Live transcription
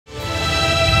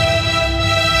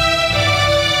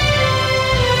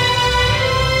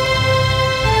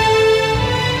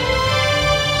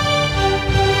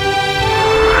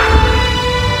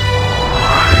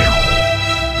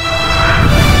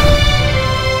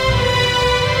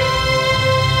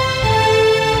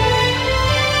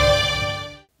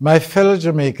My fellow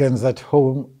Jamaicans at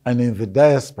home and in the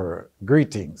diaspora,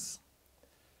 greetings.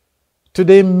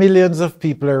 Today, millions of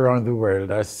people around the world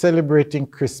are celebrating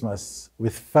Christmas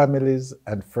with families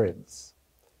and friends.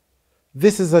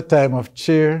 This is a time of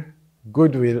cheer,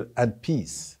 goodwill, and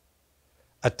peace,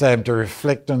 a time to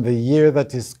reflect on the year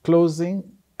that is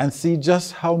closing and see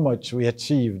just how much we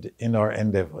achieved in our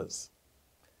endeavors.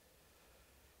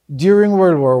 During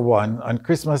World War I, on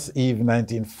Christmas Eve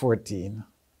 1914,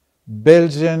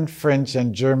 Belgian, French,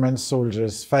 and German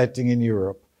soldiers fighting in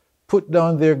Europe put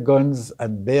down their guns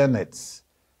and bayonets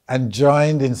and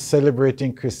joined in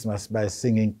celebrating Christmas by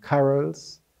singing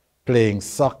carols, playing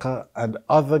soccer, and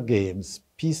other games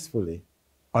peacefully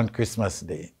on Christmas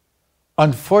Day.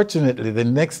 Unfortunately, the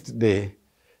next day,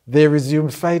 they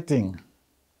resumed fighting.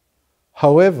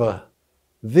 However,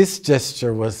 this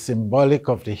gesture was symbolic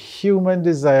of the human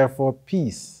desire for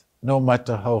peace, no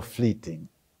matter how fleeting.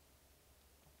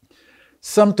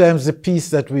 Sometimes the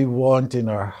peace that we want in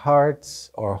our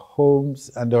hearts, our homes,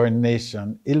 and our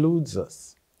nation eludes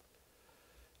us.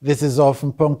 This is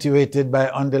often punctuated by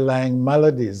underlying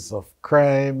maladies of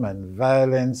crime and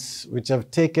violence which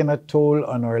have taken a toll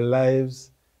on our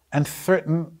lives and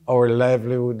threaten our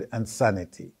livelihood and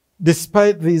sanity.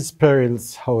 Despite these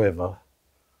perils, however,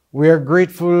 we are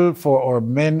grateful for our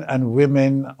men and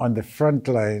women on the front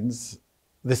lines,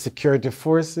 the security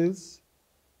forces,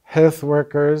 health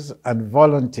workers, and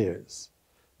volunteers.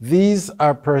 These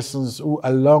are persons who,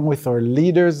 along with our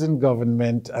leaders in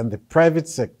government and the private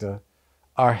sector,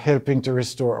 are helping to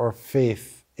restore our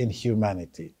faith in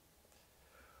humanity.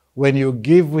 When you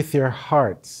give with your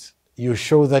hearts, you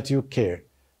show that you care,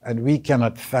 and we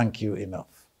cannot thank you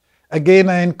enough. Again,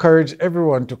 I encourage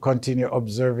everyone to continue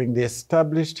observing the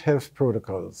established health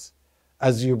protocols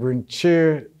as you bring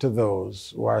cheer to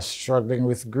those who are struggling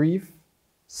with grief,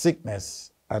 sickness,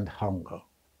 and hunger.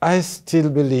 I still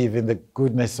believe in the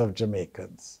goodness of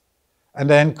Jamaicans,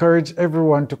 and I encourage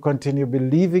everyone to continue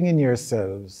believing in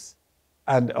yourselves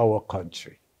and our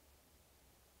country.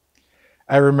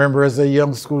 I remember as a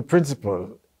young school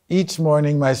principal, each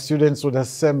morning my students would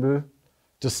assemble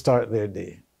to start their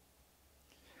day.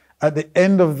 At the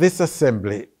end of this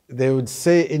assembly, they would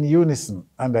say in unison,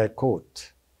 and I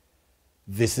quote,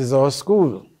 "This is our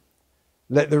school.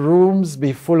 Let the rooms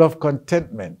be full of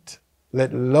contentment.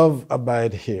 Let love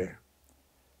abide here.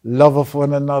 Love of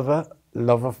one another,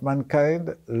 love of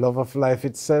mankind, love of life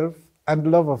itself,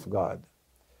 and love of God.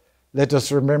 Let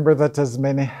us remember that as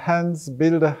many hands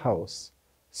build a house,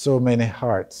 so many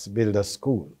hearts build a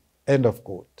school." End of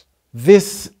quote.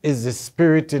 This is the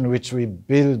spirit in which we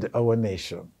build our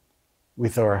nation,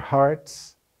 with our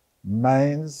hearts,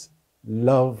 minds,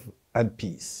 love, and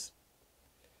peace.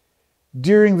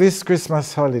 During this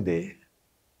Christmas holiday,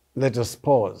 let us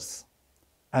pause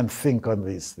and think on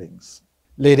these things.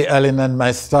 Lady Allen and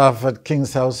my staff at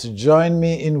King's House join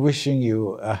me in wishing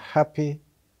you a happy,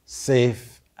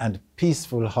 safe, and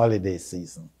peaceful holiday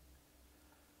season.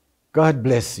 God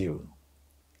bless you,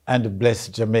 and bless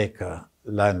Jamaica,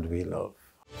 land we love.